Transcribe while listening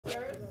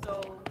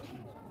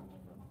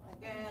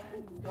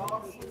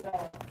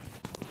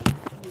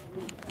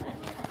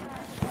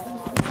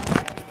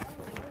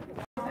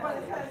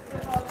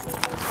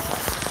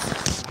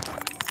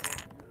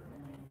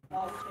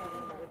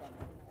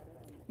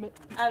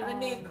And we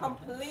need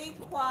complete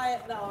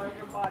quiet now,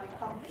 everybody.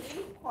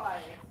 Complete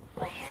quiet.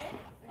 Okay?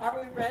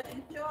 Are we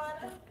ready,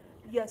 Joanna?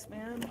 Yes,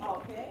 ma'am.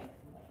 Okay.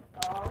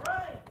 All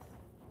right.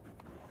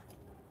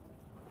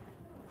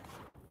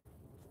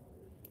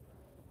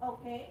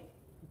 Okay.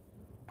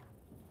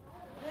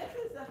 This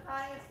is the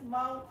highest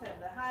mountain,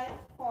 the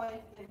highest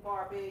point in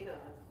Barbados.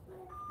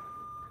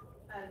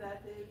 And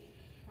that is,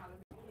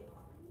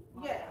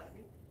 yes,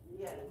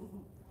 yes.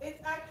 It's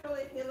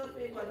actually hill a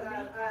bit, but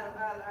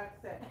I'll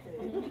accept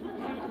it.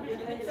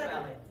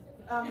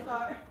 I'm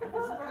sorry.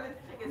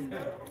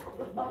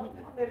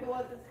 If it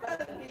was a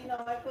spelling, no,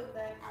 I couldn't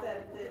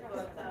accept it,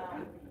 but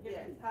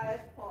yes,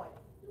 highest point.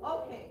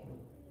 Okay.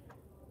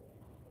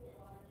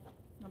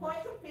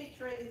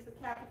 Point-a-Picture is the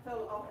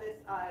capital of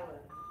this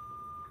island.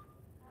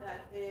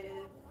 That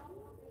is,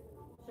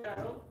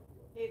 Cheryl?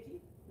 Haiti?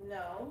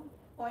 No.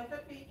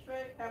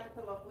 Point-a-Picture,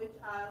 capital of which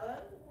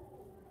island?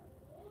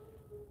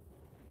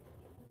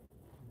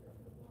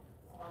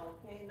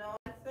 Okay, no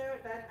answer.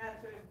 That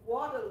answer is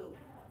Waterloo.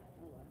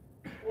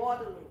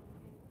 Waterloo.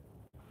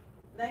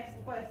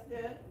 Next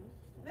question.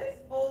 This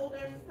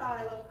older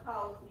style of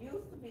house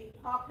used to be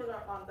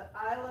popular on the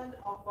island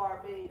of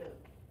Barbados.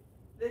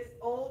 This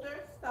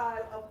older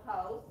style of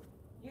house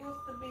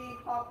used to be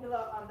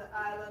popular on the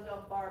island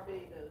of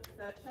Barbados. Is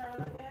that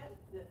Cheryl again?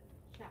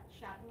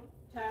 Chattel.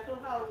 Chattel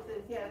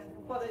houses, yes.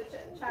 For the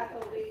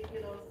chattel,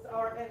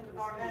 our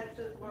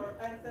ancestors were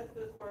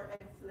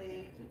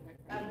enslaved,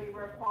 and we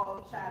were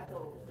called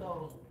chattels.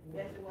 So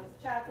yes, it was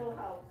chattel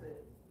houses.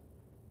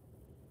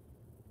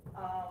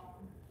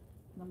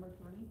 Number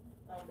 3.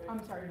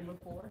 I'm sorry, number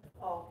 4.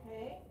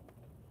 Okay.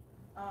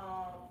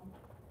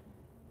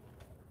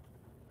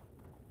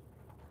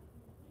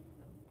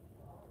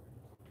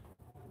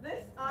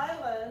 This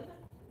island,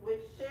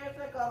 which shares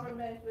a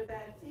government with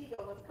Antigua,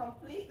 was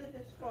completely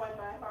destroyed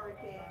by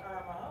Hurricane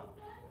Irma,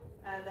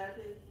 and that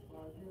is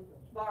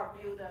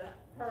Barbuda.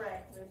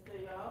 Correct,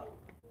 Mr. Young.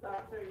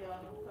 Dr.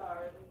 Young, I'm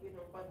sorry,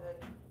 for the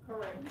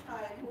correct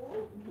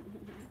title.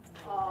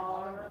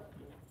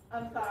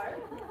 I'm sorry.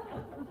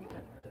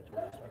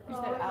 You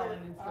said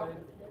island instead.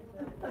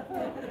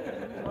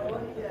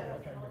 Oh, yes.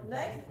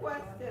 Next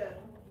question.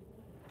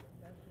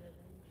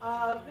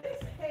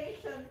 This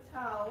Haitian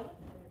town,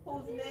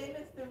 whose name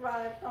is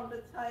derived from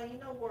the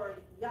Taino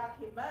word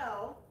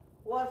Yakimel,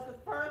 was the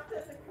first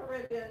in the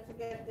Caribbean to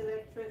get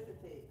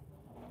electricity.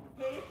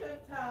 Haitian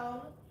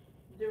town,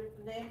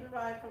 name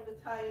derived from the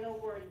Taino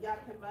word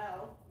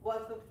Yakimel,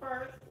 was the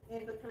first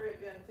in the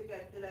Caribbean to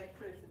get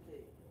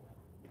electricity.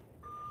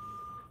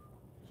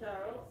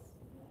 Charles?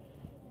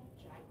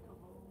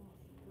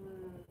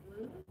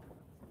 Mm-hmm.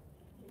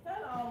 You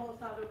kind of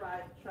almost on the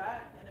right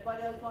track.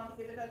 Anybody else want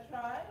to give it a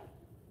try?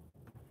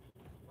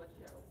 What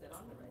Cheryl said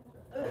on the right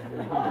track.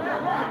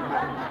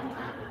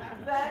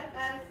 That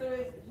answer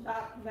is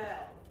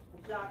Jacmel.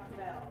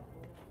 Jacmel.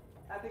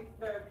 I think it's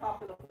very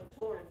popular for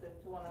tourism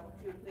to one of the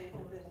few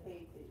places in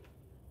Haiti.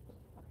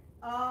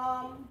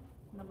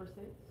 Number 6.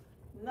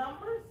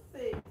 Number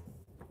 6.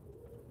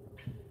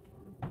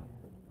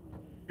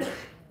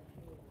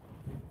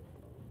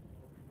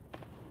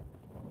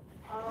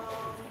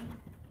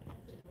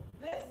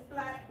 This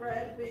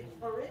flatbread, which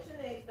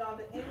originates on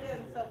the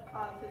Indian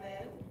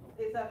subcontinent,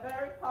 is a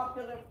very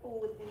popular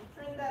food in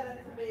Trinidad and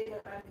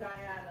Tobago and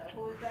Guyana.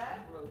 Who is that?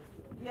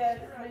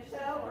 Yes,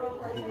 Michelle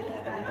Roti is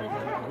the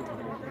answer.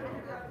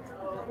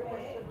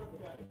 Okay.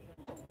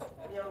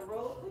 Your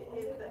roti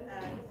is the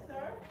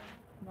answer.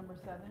 Number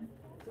 7.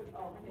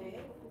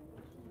 Okay.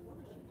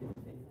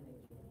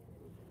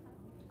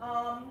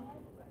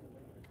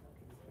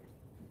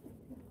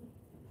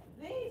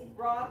 These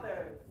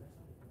brothers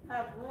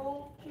have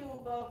ruled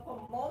Cuba for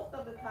most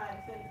of the time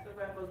since the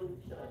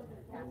revolution.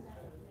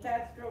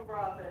 Castro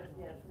brothers,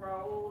 yes,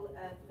 Raul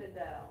and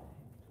Fidel.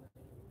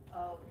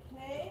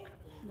 Okay.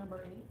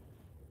 Number 8.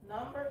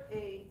 Number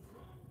 8.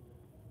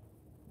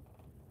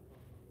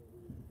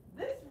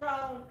 This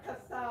round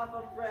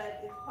cassava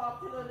bread is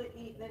popularly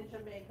eaten in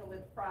Jamaica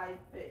with fried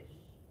fish.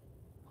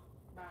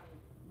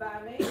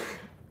 Bami,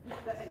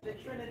 the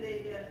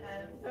Trinidadian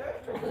answer.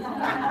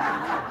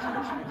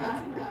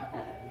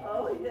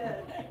 Oh,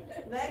 yes.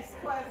 Next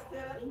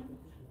question.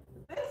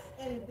 This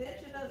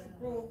indigenous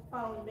group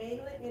found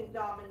mainly in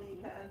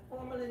Dominica and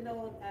formerly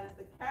known as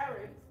the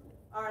Caribs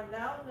are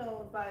now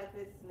known by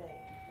this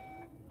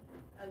name.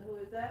 And who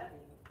is that?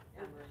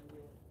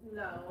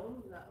 No,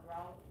 not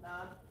wrong,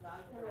 not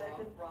correct.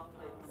 Wrong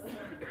place.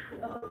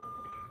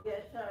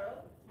 Yes,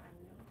 Cheryl.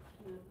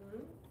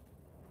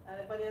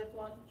 Anybody else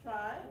want to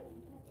try?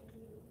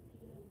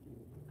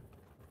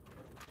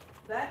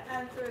 That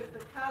answer is the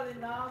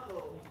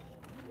Kalinago.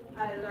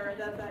 I learned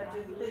as I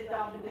visited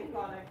Dominic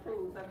on a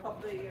cruise a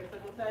couple of years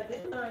ago. So I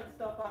did learn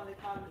stuff on my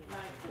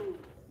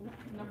cruise.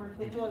 Number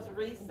 10. It was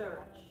research.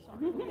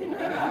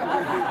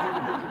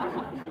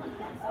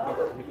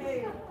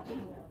 Okay.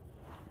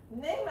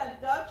 Name a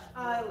Dutch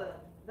island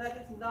that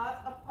is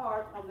not a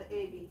part of the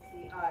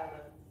ABC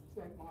Islands.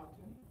 St.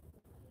 Martin.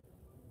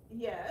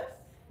 Yes.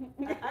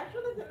 I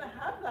actually didn't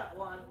have that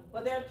one,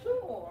 but there are two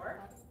more.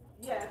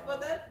 Yes, but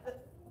that's, I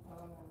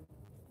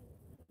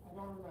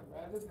don't remember, I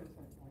live in St.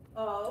 Martin.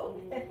 oh,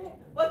 okay.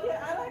 But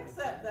yeah, I'll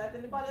accept that.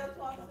 Anybody else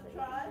wants to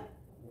try?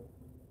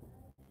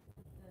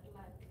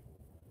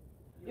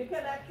 You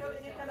can actually,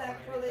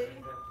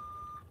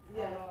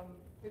 yeah.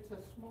 It's a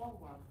small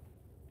one.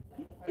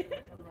 I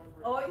don't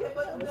remember. Oh, yeah,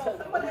 but no,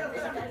 somebody else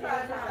has to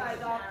try besides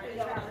Dr.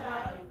 Young.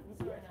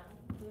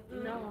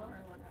 No.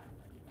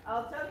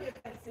 I'll tell you, you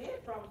can see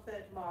it from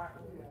St.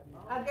 Martin.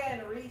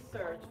 Again,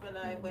 research when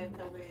I went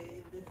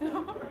away.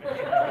 I'm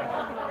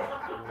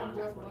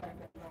just like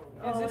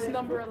that. Is this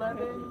number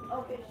 11?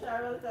 Okay,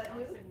 Cheryl, is that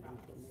you?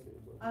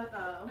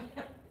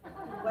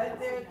 Went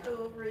there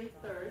to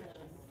research.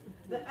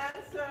 The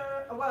answer,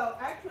 well,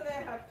 actually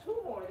I have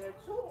two more. There are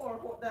two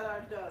more that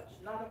are Dutch,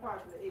 not a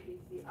part of the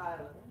ABC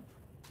Island.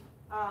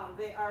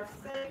 They are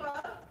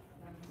Saba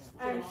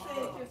and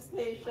Saint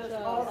Eustatius,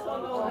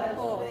 also known as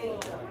Saba.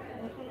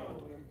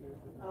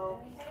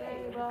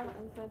 Okay.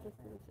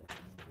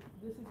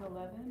 This is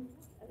 11?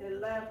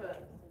 11.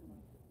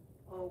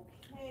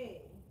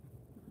 Okay.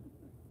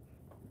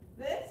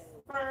 This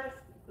first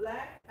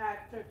black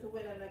actor to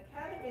win an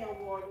Academy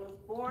Award was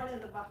born in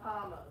the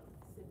Bahamas.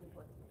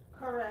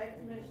 Correct,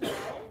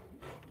 Michelle?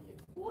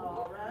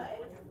 All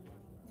right.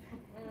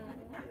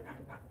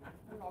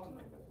 Okay.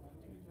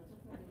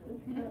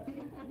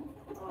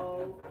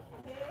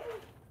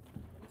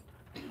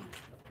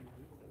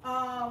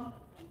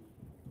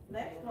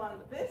 Next one.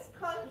 This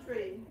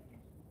country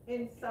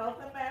in South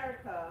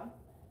America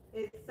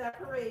is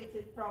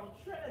separated from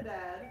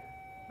Trinidad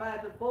by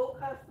the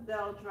Bocas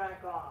del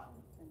Dragon.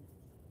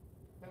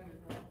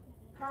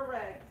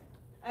 Correct.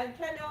 And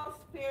can y'all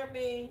spare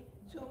me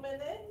 2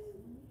 minutes?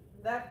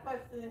 That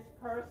question is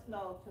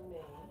personal to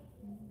me.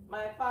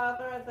 My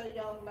father, as a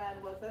young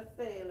man, was a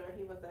sailor.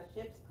 He was a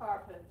ship's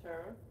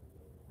carpenter.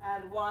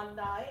 And one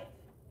night,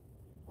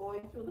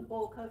 going through the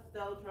Bocas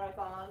del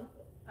Dragon,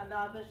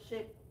 another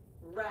ship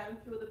ran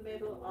through the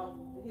middle of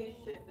his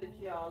ship, the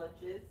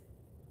geologist,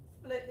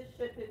 split the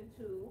ship in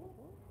two.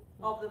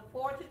 Of the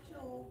 42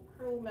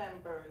 crew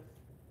members,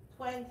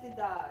 20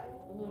 died.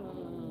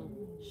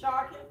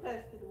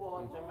 Shark-infested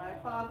water. My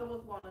father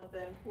was one of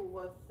them who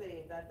was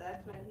saved, and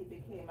that's when he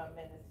became a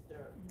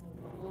minister.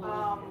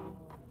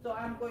 So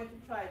I'm going to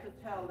try to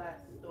tell that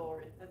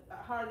story.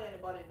 Hardly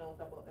anybody knows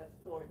about that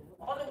story.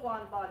 Only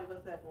one body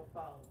was ever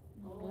found.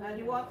 And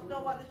you want to know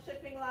what the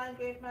shipping line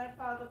gave my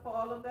father for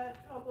all of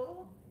that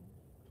trouble?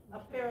 A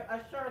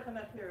shirt and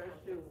a pair of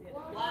shoes.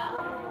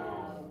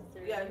 Wow.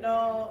 Yeah,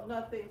 no,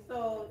 nothing.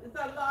 So it's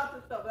a lot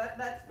of stuff.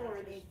 That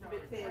story needs to be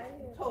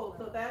told.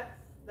 So that's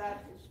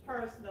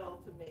personal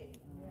to me.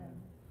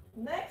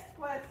 Next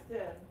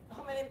question.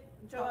 How many,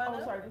 Joanna?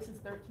 Oh, sorry, this is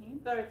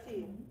 13?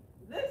 13.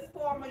 This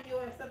former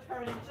U.S.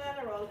 Attorney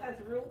General has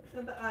roots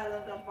in the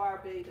island of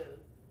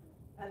Barbados.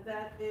 And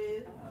that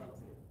is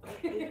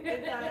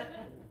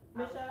that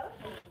Michelle?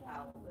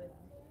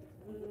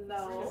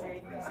 No.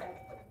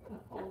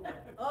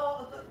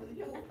 Oh,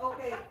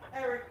 okay,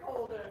 Eric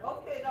Holder.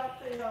 Okay,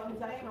 Dr. Young,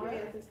 thank you.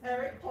 Yes, it's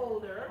Eric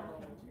Holder.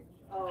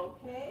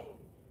 Okay.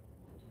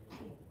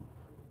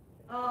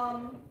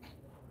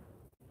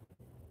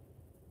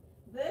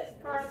 This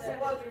person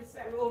was,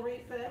 we'll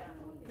reset.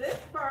 This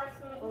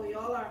person, oh,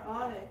 y'all are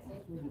on it.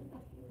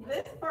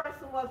 This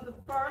person was the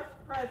first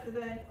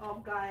president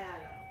of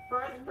Guyana.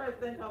 First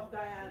president of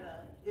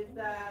Guyana. Is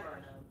that,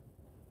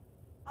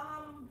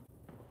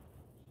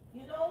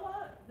 you know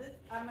what? This,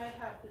 I might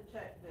have to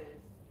check this.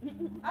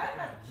 I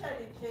have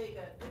Chetty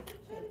Jagan. Is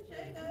it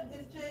Chetty Jagan?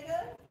 Is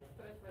Jagan?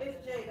 It's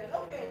Jagan.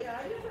 Okay, yeah,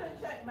 I usually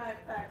check my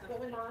facts. But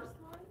when,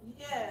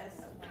 yes,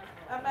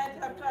 I might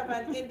have to have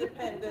an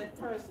independent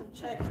person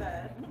check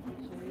that.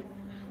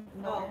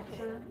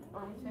 Okay.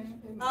 Are we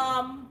saying?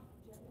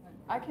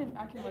 I can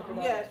look it up.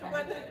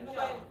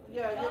 Yes,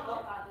 yeah.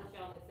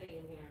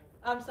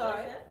 I'm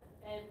sorry.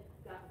 And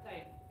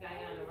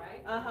Guyana,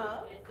 right?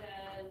 Uh-huh. It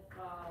says,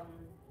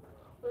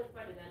 first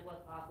president was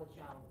Arthur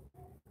Chow.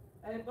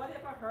 Anybody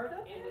ever heard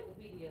of In it?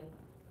 Wikipedia.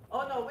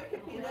 Oh, no,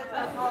 Wikipedia is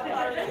not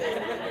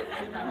authoritative.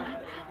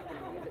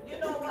 You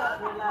know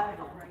what?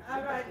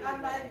 All right,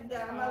 I'm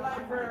a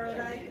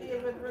librarian, I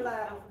deal with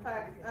reliable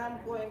facts. I'm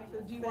going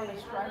to Do you want to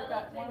say, strike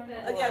that one?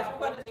 yes,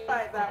 we're going to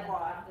strike that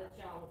one. Arthur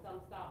Chow, some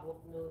stop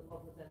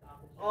also says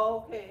Arthur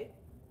Chow. Okay.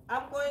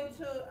 I'm going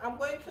to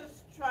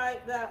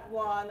strike that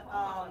one,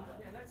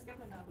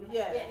 yes.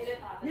 Yeah, it is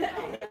Arthur Chow.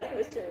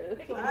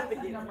 So this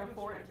is number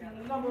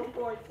 14. Number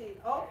 14,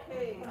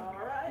 okay, all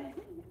right.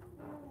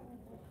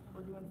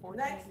 We're doing 14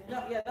 Next,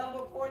 again?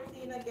 number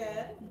 14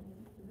 again.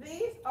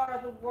 These are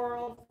the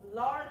world's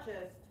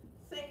largest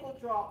single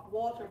drop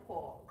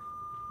waterfalls.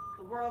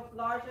 The world's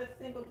largest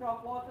single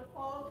drop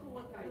waterfalls. Who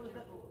was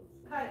the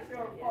Kite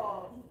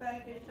Falls?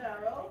 Thank you,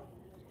 Cheryl.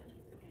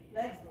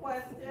 Next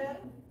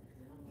question.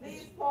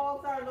 These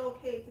falls are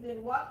located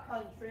in what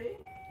country?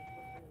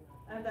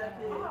 And that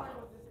is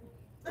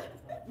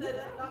Say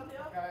that, Dr.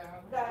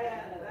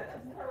 Guyana,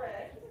 that is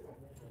correct.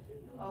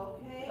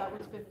 Okay. That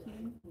was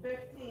 15.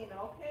 15,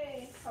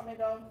 okay, coming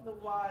down to the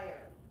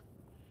wire.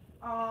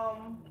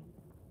 Coming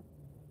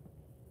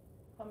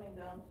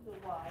down to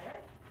the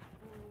wire.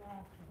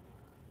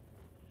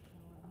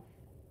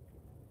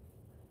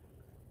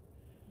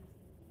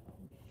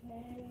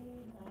 Okay,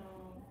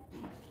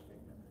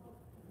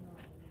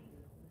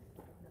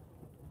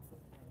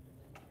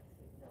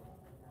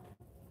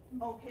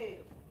 okay,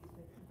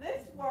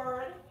 this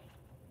word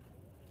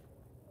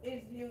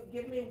is, you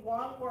give me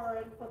one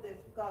word for this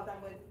because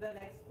the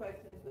next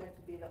question is going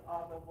to be the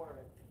other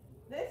word.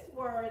 This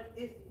word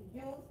is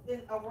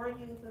a word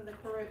used in the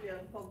Caribbean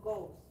for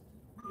ghost,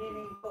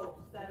 meaning ghost.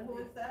 And who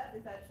is that?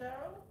 Is that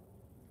Cheryl?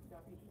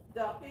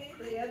 Duffy.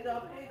 Yeah,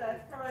 Duffy,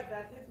 that's correct,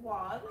 that is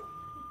one.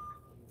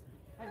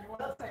 And you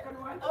want the second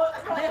one? Oh,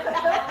 the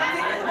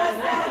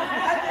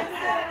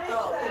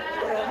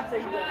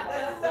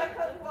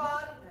second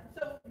one,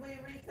 so we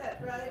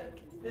reset, right?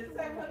 The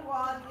second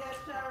one, yes,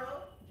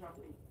 Cheryl?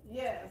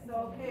 Yes,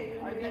 okay.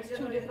 That's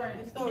two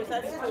different stories.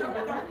 That's two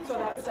different. So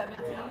that's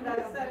 17.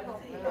 That's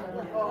 17.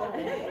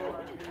 Okay.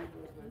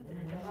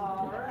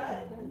 All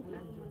right.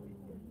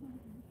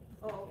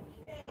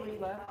 Okay. 3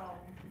 left.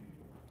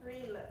 3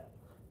 left.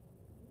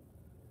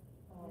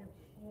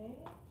 Okay.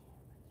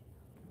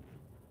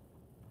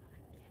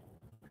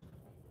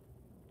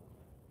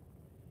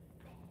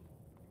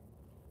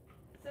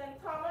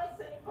 St. Thomas,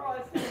 St. Croix,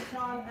 St.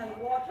 John, and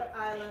Water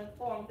Island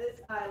form this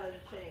island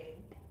chain.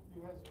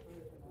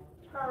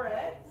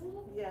 Correct.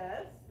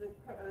 Yes, the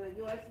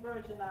U.S.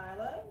 Virgin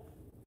Islands.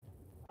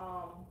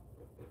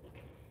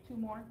 2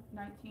 more,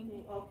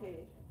 19. Okay.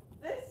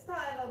 This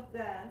style of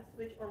dance,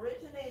 which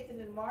originated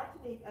in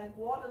Martinique and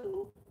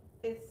Guadeloupe,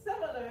 is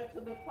similar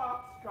to the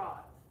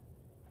foxtrot.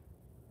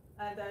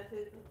 And that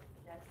is.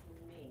 That's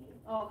me.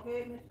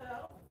 Okay,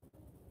 Michelle.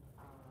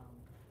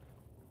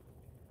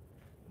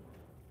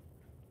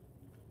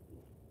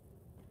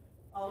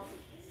 Oh,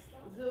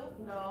 Zook,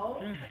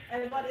 no.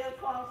 Anybody else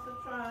wants to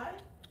try?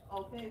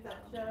 Okay, is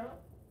that Cheryl?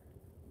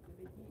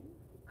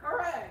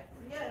 Correct.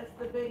 Yes,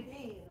 the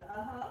Beguine.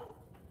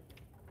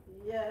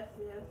 Yes,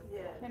 yes,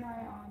 yes. Can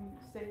I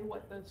say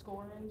what the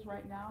score is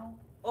right now?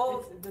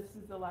 Oh, This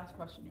is the last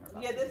question you're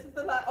about. yeah, this is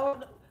the last.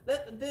 Oh,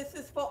 this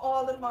is for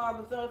all the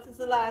marbles. This is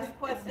the last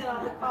question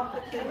on the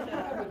competition.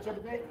 I have a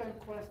Jamaican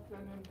question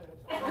in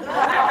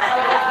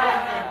this.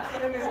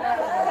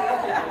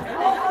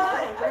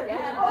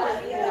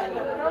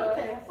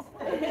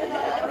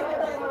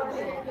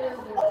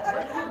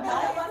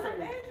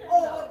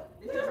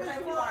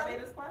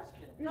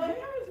 No, here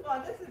is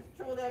one. This is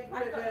truly a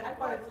Caribbean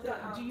question.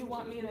 Do you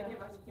want me to?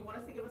 You want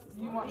us to give us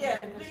You want me Yeah.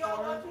 to Do give y'all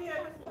the want score? to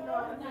hear this? No.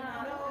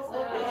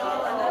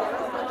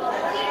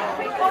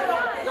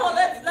 Okay. No,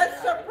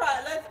 let's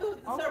surprise. Let's do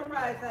the Okay.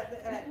 surprise at the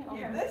end.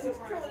 Okay. This is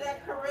truly a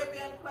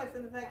Caribbean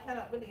question that I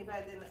cannot believe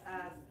I didn't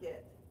ask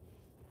it.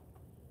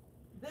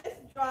 This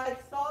dried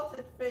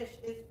salted fish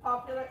is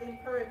popular in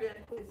Caribbean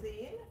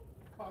cuisine.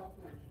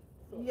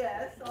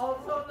 Yes,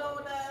 also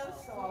known as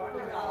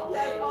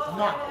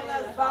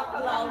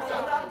bacalao.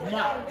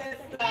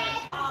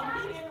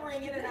 He didn't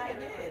ring it and I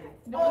did.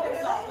 Oh, It's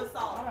really? off the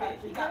salt fish.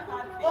 He got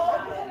codfish.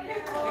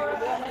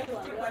 Okay.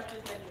 Two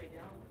questions anyway.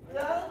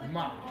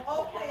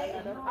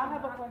 Okay. I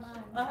have a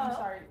question. Uh-huh. I'm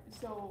sorry.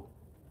 So,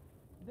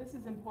 this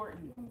is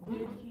important.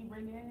 Did he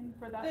ring in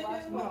for that Did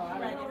last you- one? No, I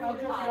Right. just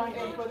rang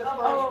in for the Oh,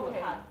 first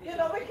okay. one. You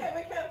know, we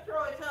can't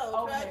throw it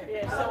out, right?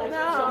 Okay. So So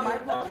my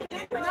question.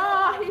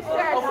 No, he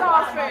said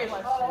sausage.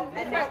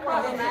 And that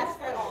problem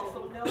master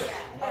also know that.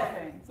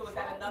 Okay. So is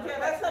that another Okay,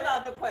 that's question?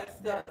 another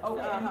question.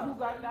 Okay. And who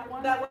got that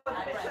one? That was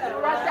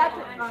Right, that,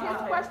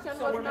 his question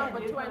So was we're gonna number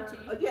give her-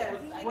 20. Yes.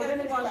 We're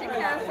gonna Yes, one She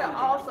question. can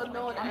also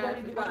know the I'm going to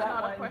answer do to that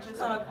another one question.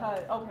 just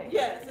because. Okay.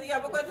 Yes, so yeah,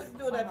 we're going to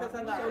do that as So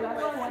another that's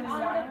question.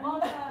 29.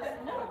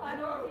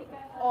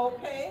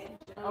 Okay,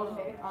 Okay.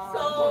 Okay.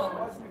 So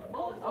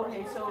the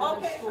okay,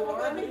 so we're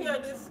going to hear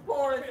the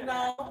scores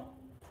now.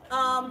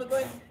 We're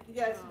going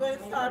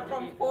to start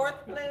from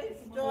 4th place,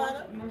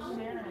 Joanna. Miss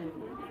Sharon,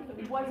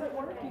 was it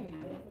working?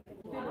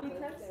 Did we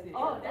test it?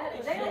 Oh, that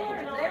is. They were.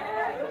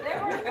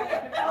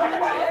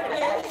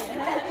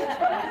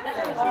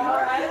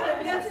 All right.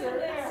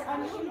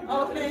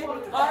 Okay,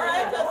 all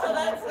right, so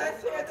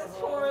let's hear the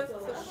scores.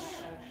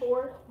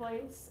 4th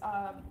place,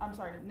 I'm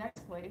sorry,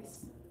 next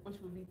place, which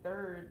would be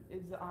 3rd,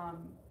 is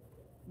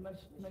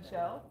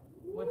Michelle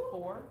with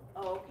 4.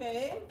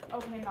 Okay.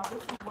 Okay, now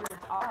this is where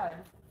it's odd.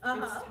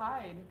 It's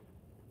tied.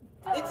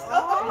 It's,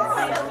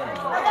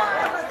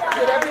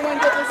 Did everyone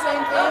get the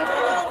same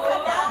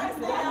thing?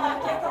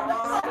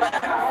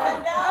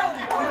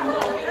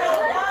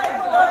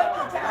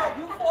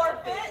 You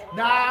forfeit?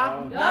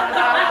 Nah.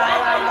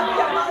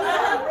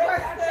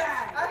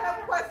 I have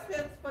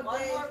questions for One more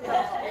Daisy.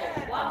 question.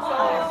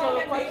 So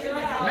the question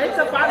is. Make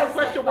the final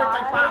question worth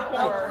like 5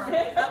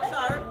 points. I'm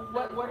sorry.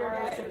 What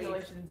are the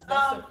stipulations?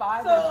 Just the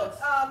 5 or So,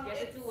 just?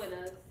 Get the two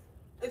winners.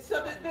 so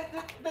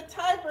the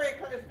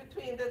tiebreaker is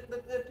between the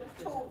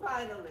 2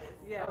 finalists.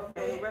 Yeah,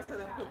 Okay. the rest of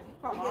them could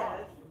come on.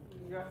 Yes.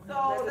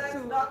 So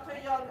that's Dr.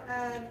 Young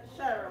and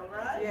Cheryl,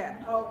 right? Yeah.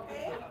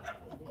 Okay.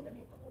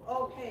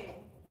 Okay.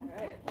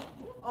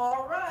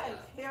 All right,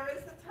 here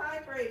is the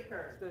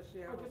tiebreaker. Just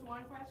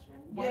one question?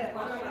 Yes,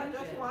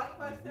 just one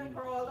question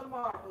for all the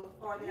marbles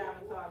for the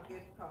Amazon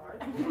gift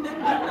card.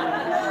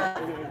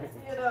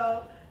 You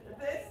know,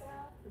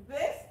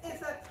 this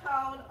is a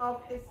town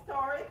of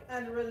historic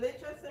and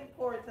religious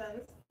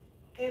importance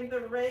in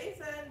the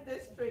Raisin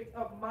district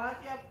of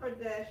Madhya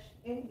Pradesh,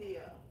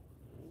 India.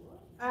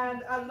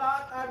 And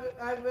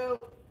I will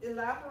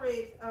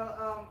elaborate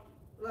a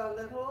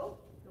little.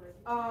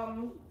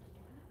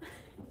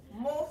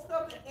 Most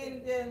of the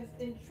Indians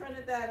in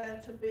Trinidad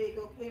and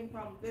Tobago came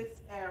from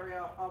this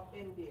area of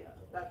India.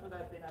 That would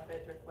have been a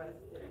better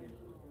question.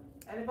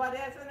 Anybody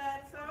has an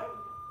answer?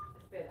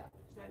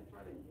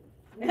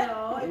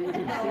 No,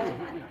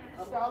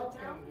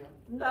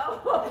 no.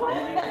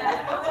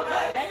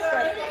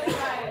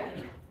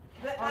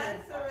 The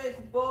answer is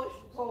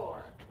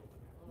Bhojpur.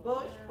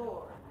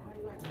 Bhojpur.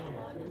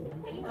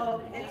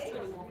 Okay.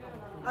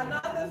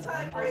 Another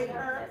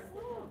tiebreaker.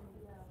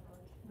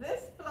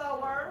 This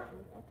flower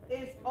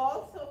is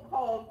also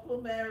called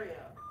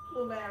plumeria.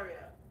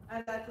 Plumeria.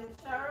 And that is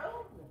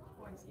Cheryl?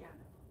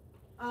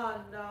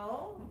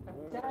 No.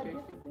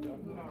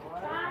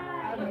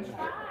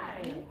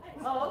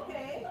 Oh,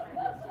 okay.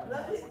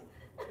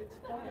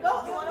 No,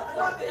 that's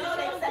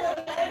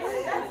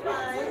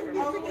fine.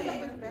 Okay.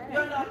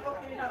 You're not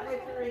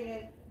entering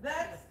it.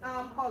 That's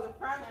called a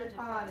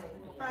frangipani.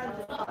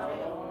 Frangipani.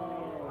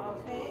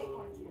 Okay.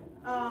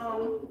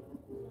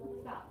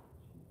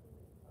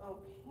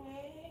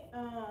 Okay.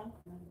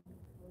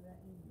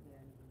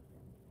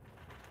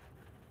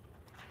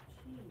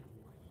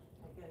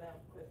 Again, I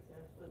have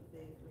questions for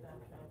these, but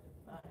I'm trying to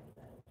find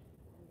them.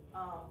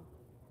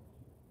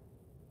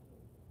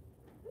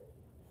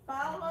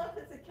 Falmouth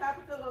is the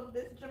capital of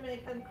this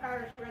Jamaican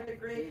parish where the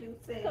great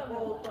Usain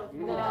Bolt was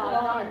born. No.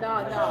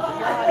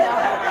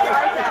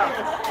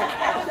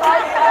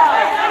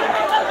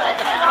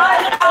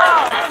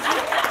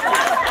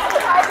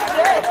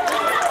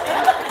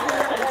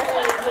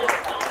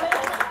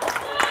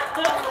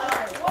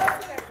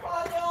 What's it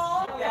called,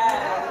 y'all?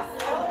 Yes.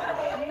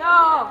 Okay. No.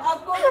 I'm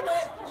going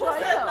with who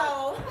said no?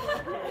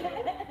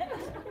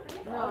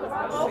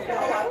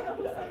 Okay.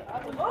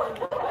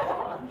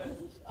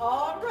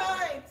 All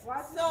right.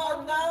 So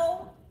now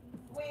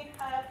we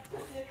have to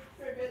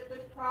distribute the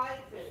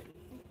prizes.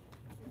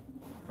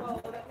 So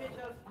let me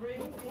just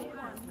bring these.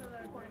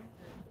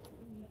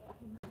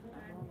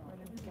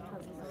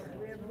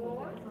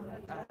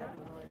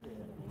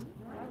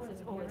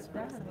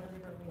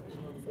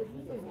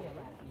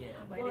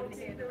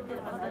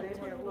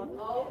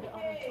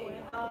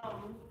 Okay.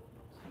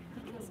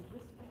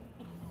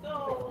 So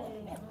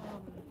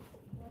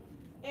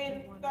in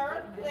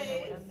third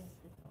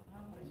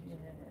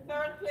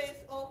place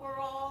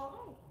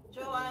overall,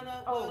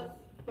 Joanna was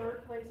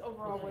Third place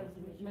overall was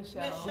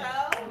Michelle.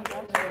 Michelle.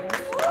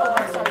 Oh,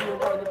 I'm sorry, you were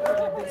going to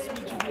put this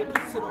speech. You get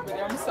to sit over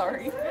there. I'm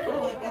sorry. You get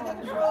a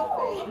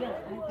trophy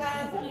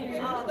and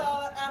 $50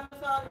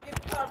 Amazon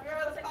gift card.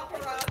 Girls,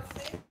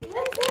 paparazzi.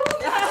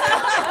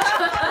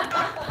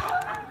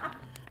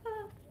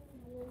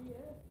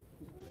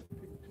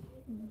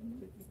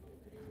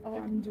 Oh,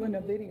 I'm doing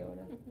a video.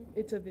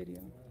 It's a video.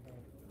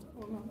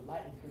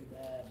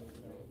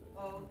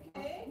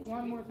 Okay.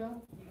 One more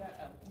time.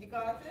 You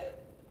got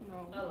it?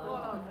 No. Hold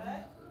on,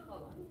 right?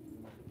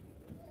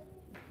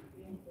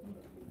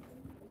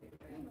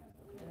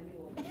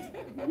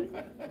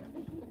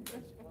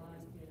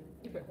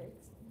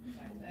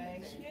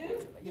 Thank you.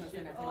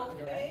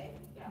 Okay.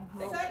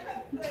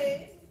 Second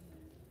place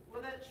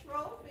with a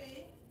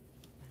trophy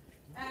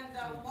and a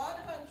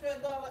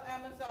 $100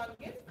 Amazon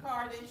gift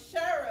card is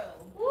Cheryl.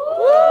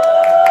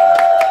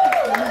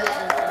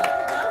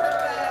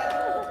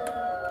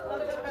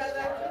 Not a bad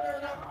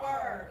afternoon of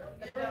work,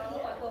 you know.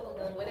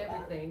 With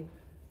everything.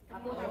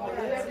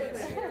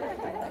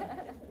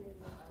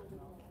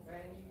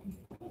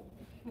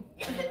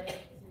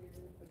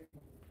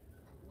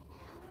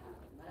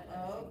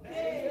 Okay,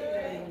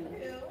 thank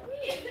you.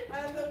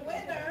 And the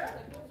winner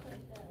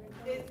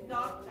is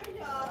Dr.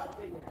 Young.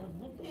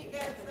 He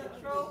gets a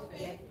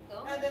trophy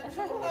and a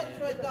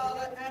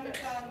 $200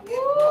 Amazon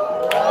gift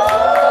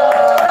card.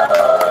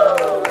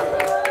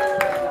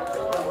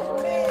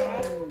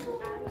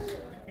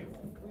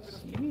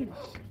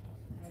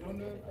 I don't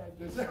know if I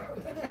deserve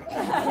it. Oh,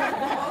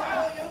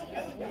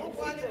 you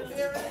want it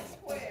fair and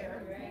square.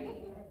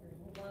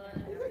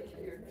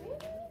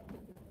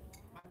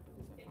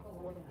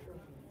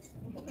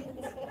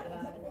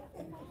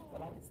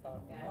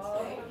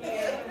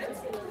 Okay,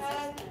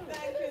 and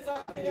thank you,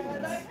 Dr.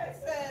 Young. Like I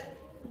said,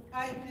 I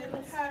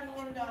didn't have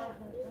enough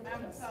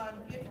Amazon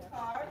gift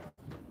cards,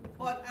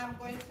 but I'm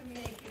going to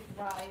make it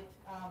right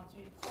to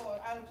you. So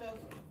I'll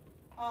just,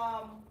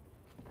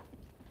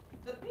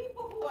 the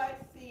people who I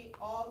see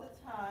all the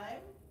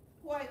time,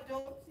 who I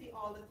don't see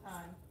all the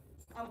time,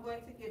 I'm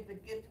going to give the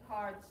gift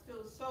cards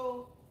to.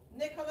 So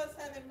Nicholas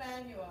and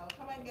Emmanuel,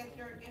 come and get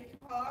your gift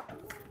cards.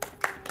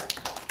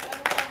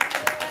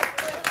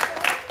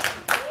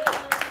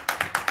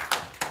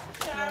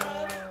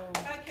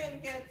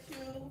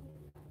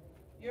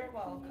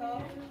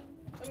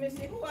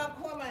 see, who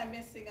am I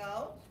missing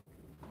out?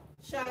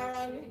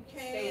 Sharon,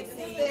 Kane,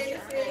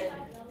 Stacy.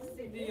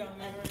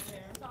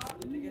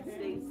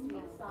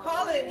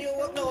 Colin, you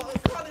will, no,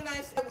 Colin,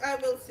 I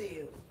will see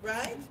you,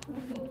 right?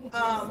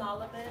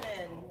 Solomon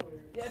and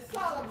Yes,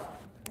 Solomon.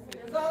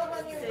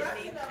 Solomon, you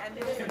recognize. and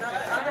there's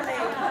another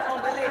lady,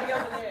 oh, the lady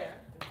over there.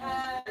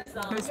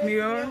 Miss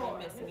Muir.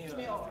 Miss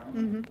Muir.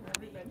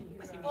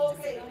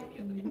 Okay,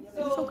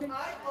 so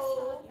I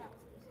owe,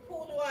 who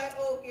do I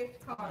owe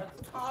gift cards?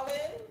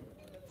 Colin,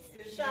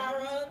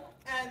 Sharon,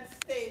 and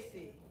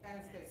Stacy.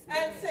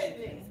 And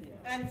Sydney.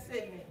 And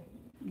Sydney.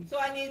 So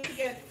I need to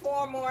get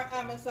 4 more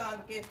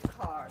Amazon gift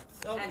cards,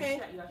 okay?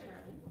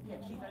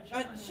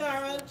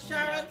 Sharon,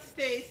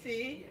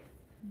 Stacy,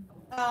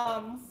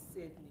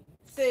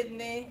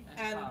 Sydney,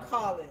 and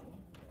Colin.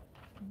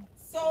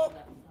 So,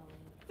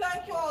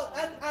 thank you all,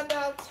 and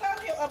I'll tell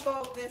you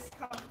about this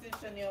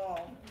competition, you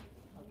all.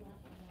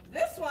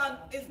 This one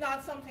is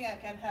not something I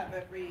can have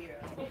every year.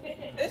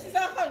 This is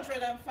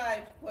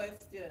 105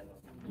 questions.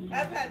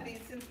 I've had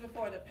these since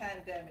before the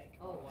pandemic.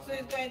 So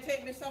it's going to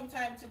take me some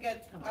time to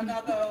get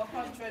another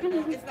 100.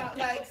 It's not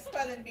like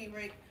spelling bee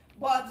break,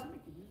 but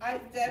I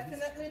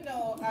definitely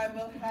know I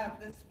will have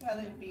the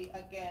spelling bee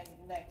again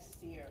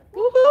next year.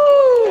 And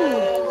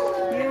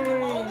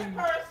the only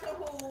person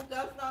who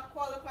does not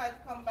qualify to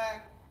come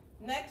back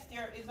next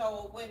year is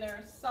our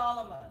winner,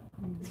 Solomon.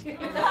 You're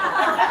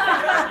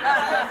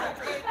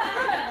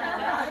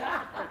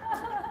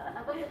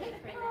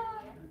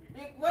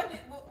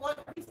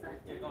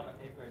going to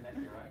pay for it next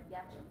year, right?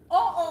 Yeah.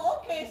 Oh,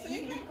 okay, so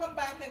you can come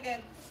back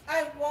again.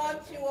 I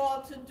want you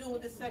all to do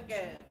this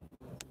again.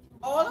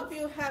 All of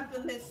you have the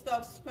list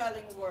of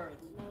spelling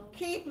words.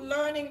 Keep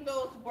learning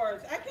those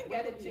words. I can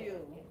get it to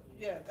you.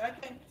 Yes, I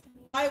can.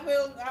 I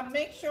will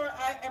make sure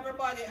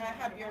everybody, I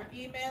have your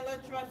email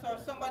address, or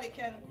somebody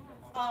can,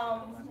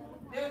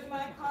 there's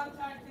my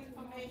contact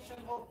information.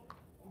 Oh,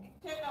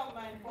 take out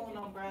my phone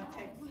number and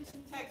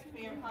text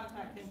me your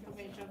contact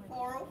information,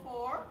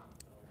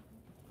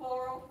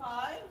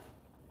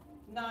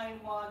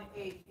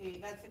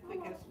 404-405-9188. That's the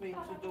quickest way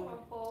to do it.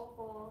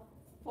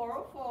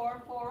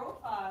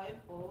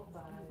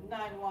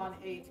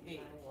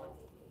 404-405-9188.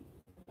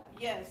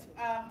 Yes,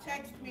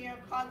 text me your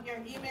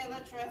email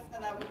address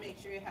and I will make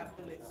sure you have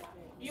the list.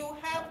 You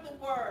have the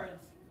words.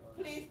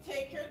 Please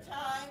take your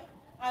time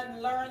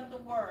and learn the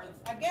words.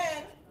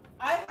 Again,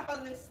 I have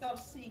a list of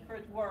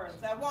secret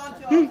words. I want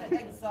you all to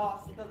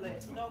exhaust the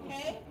list,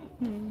 okay?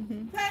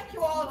 Thank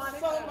you all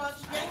so much.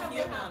 Thank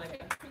you,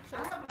 Monica.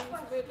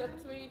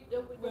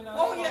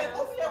 Oh yeah,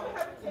 we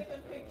have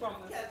taken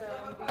pictures. Yes,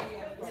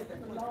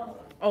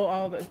 Oh,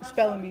 all the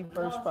spelling bee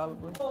first,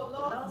 probably. oh,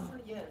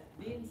 Lawson. Yes,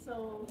 being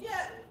so.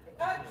 Yeah,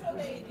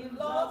 actually,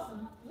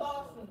 Lawson,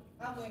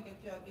 I'm going to get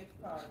you a gift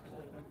card.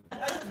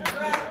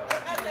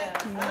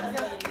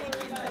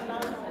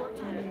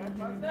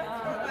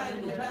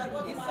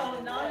 He's so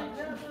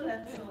knowledgeable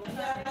and so.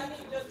 Yeah, and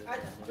I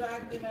just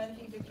dragged him and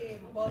he became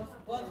buzz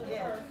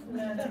person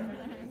and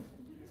everything.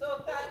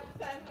 So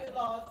thank you,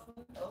 Lawson.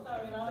 Oh,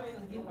 sorry, now he's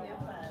giving me a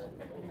plan.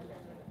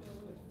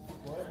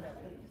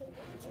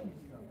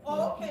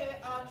 Okay,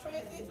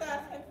 Tracy's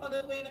asking for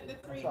the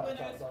 3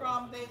 winners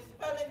from the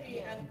spelling bee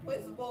and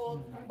quiz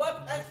bowl,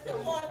 but I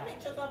still want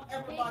pictures of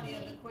everybody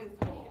in the quiz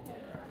bowl.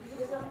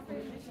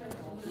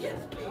 Yes,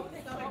 please.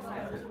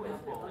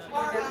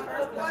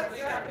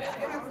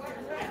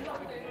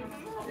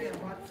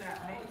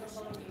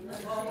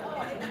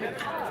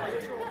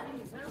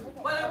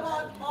 But I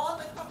want all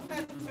the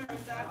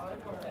competitors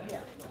afterwards.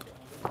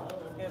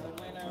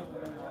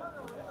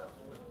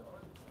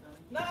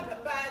 Not a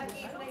bad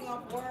evening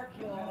of work,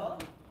 y'all.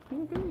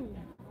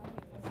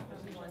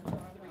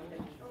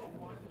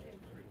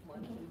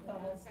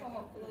 Come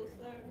up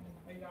closer.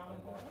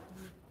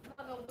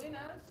 The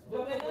winners,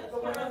 we're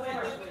going to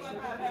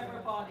have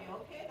everybody,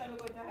 okay? Then we're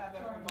going to have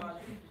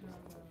everybody.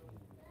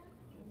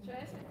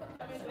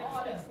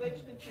 Switch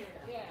the chair.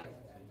 Yeah.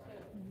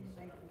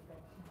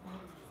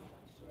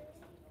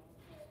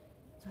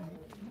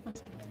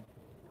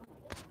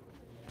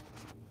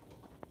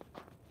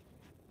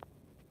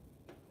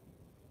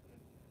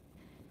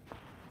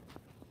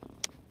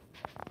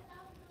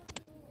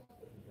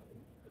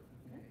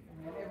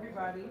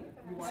 Everybody.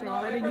 See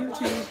all that in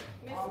YouTube.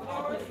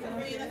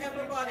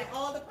 Everybody,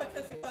 all the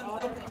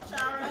participants,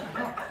 Sharon.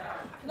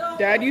 No,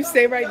 Dad, you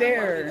stay right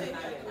there.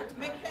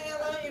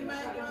 Michaela,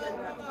 Emmanuel,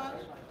 come on.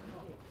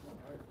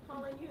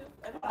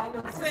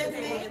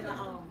 Sydney,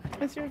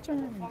 It's your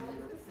turn.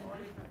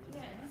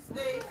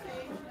 Stacy,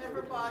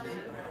 everybody.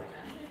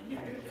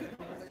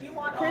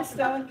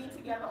 Krista.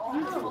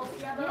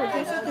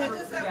 Participant.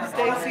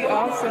 Stacy,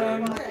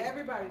 awesome.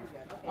 Everybody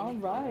together. All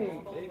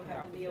right.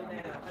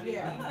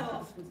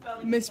 Yeah.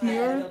 Miss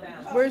Muir.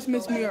 Where's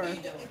Miss Muir?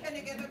 Can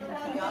you get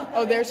everybody?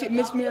 Oh, there's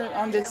Miss Muir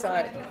on this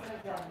side.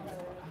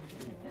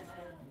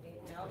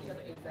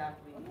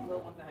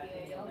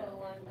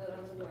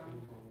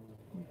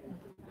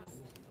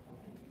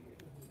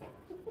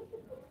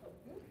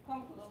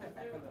 Come closer,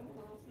 come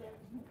closer.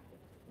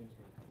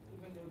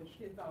 the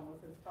kids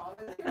almost as tall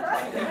as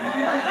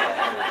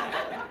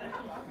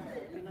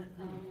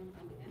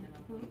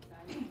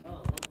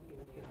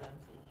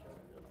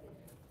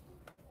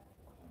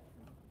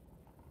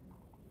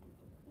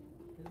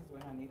This is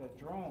when I need a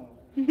drone.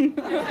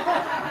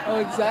 Oh,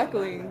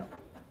 exactly.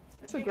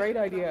 That's a great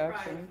idea,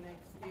 actually.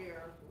 Next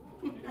year.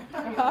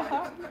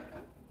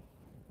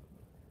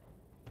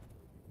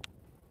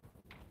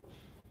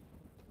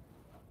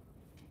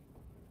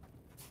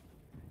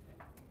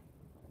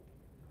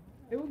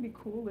 It would be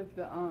cool if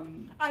the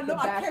I know, the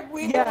I back- can't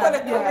wait yeah, for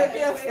the yeah.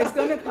 Caribbean. It's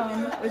gonna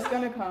come. It's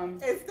gonna come.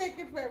 It's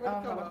taking forever to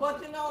come Uh-huh. up.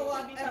 But you know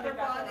what,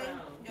 everybody,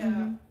 yeah,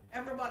 Mhm.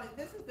 everybody,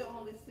 this is the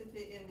only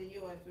city in the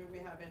US where we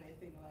have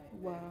anything like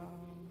this. Wow.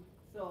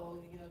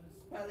 So, you know, the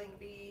spelling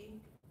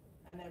bee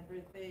and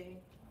everything,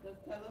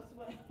 just tell us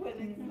when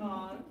it's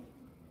gone.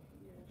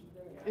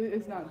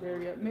 It's not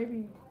there yet.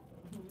 Maybe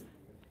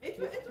It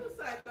will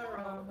cycle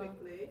around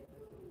quickly.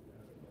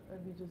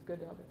 it'd be just good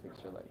to have a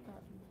picture like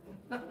that.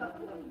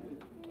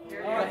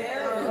 There Oh, it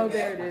is. oh,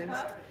 there it is.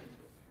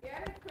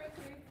 Get it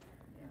quickly.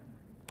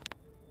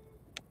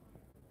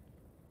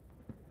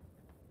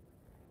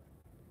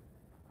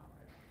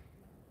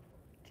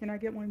 Can I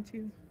get one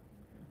too?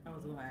 I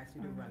was gonna ask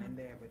you to run in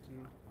there, but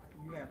you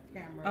have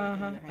camera. Uh in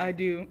huh. your hand. I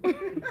do.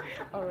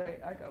 All right,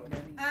 I got what I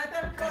need. And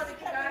everybody,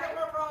 can we have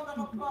a round of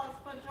applause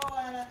for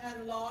Joanna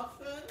and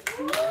Lawson?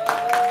 There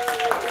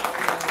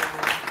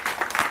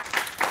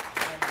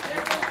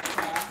will be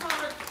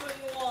cards for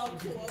you all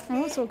too, okay?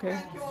 Oh, it's okay.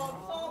 Thank you all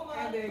so much.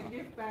 And the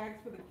gift bags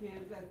for the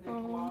kids as they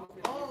go out. the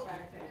gift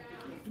bags and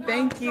everything.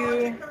 Thank From you.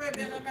 Georgia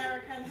Caribbean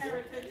American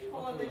Heritage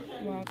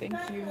Coalition. Wow, thank you.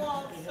 Thank you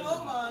all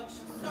so much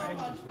for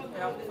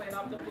doing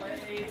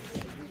this.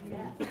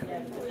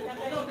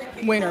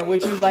 Winner,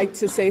 would you like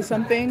to say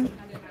something?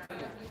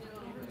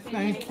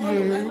 Thank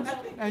you.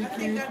 Thank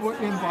you for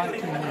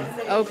inviting me.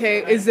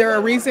 Okay, is there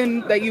a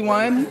reason that you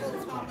won?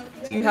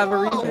 You have a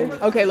reason?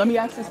 Okay, let me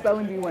ask the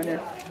spelling bee winner.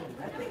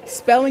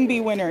 Spelling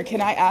bee winner,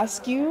 can I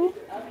ask you,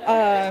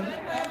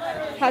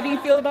 how do you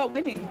feel about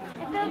winning?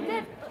 I feel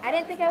good. I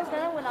didn't think I was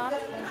gonna win,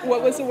 honestly.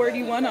 What was the word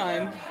you won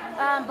on?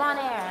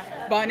 Bonaire.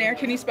 Bonaire,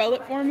 can you spell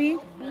it for me?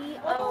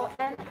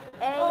 Bonaire.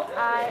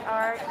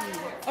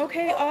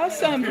 Okay,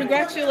 awesome.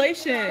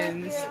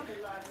 Congratulations.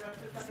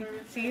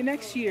 See you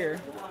next year.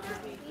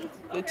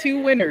 The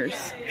two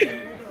winners.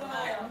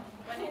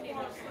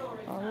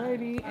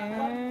 Alrighty,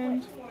 and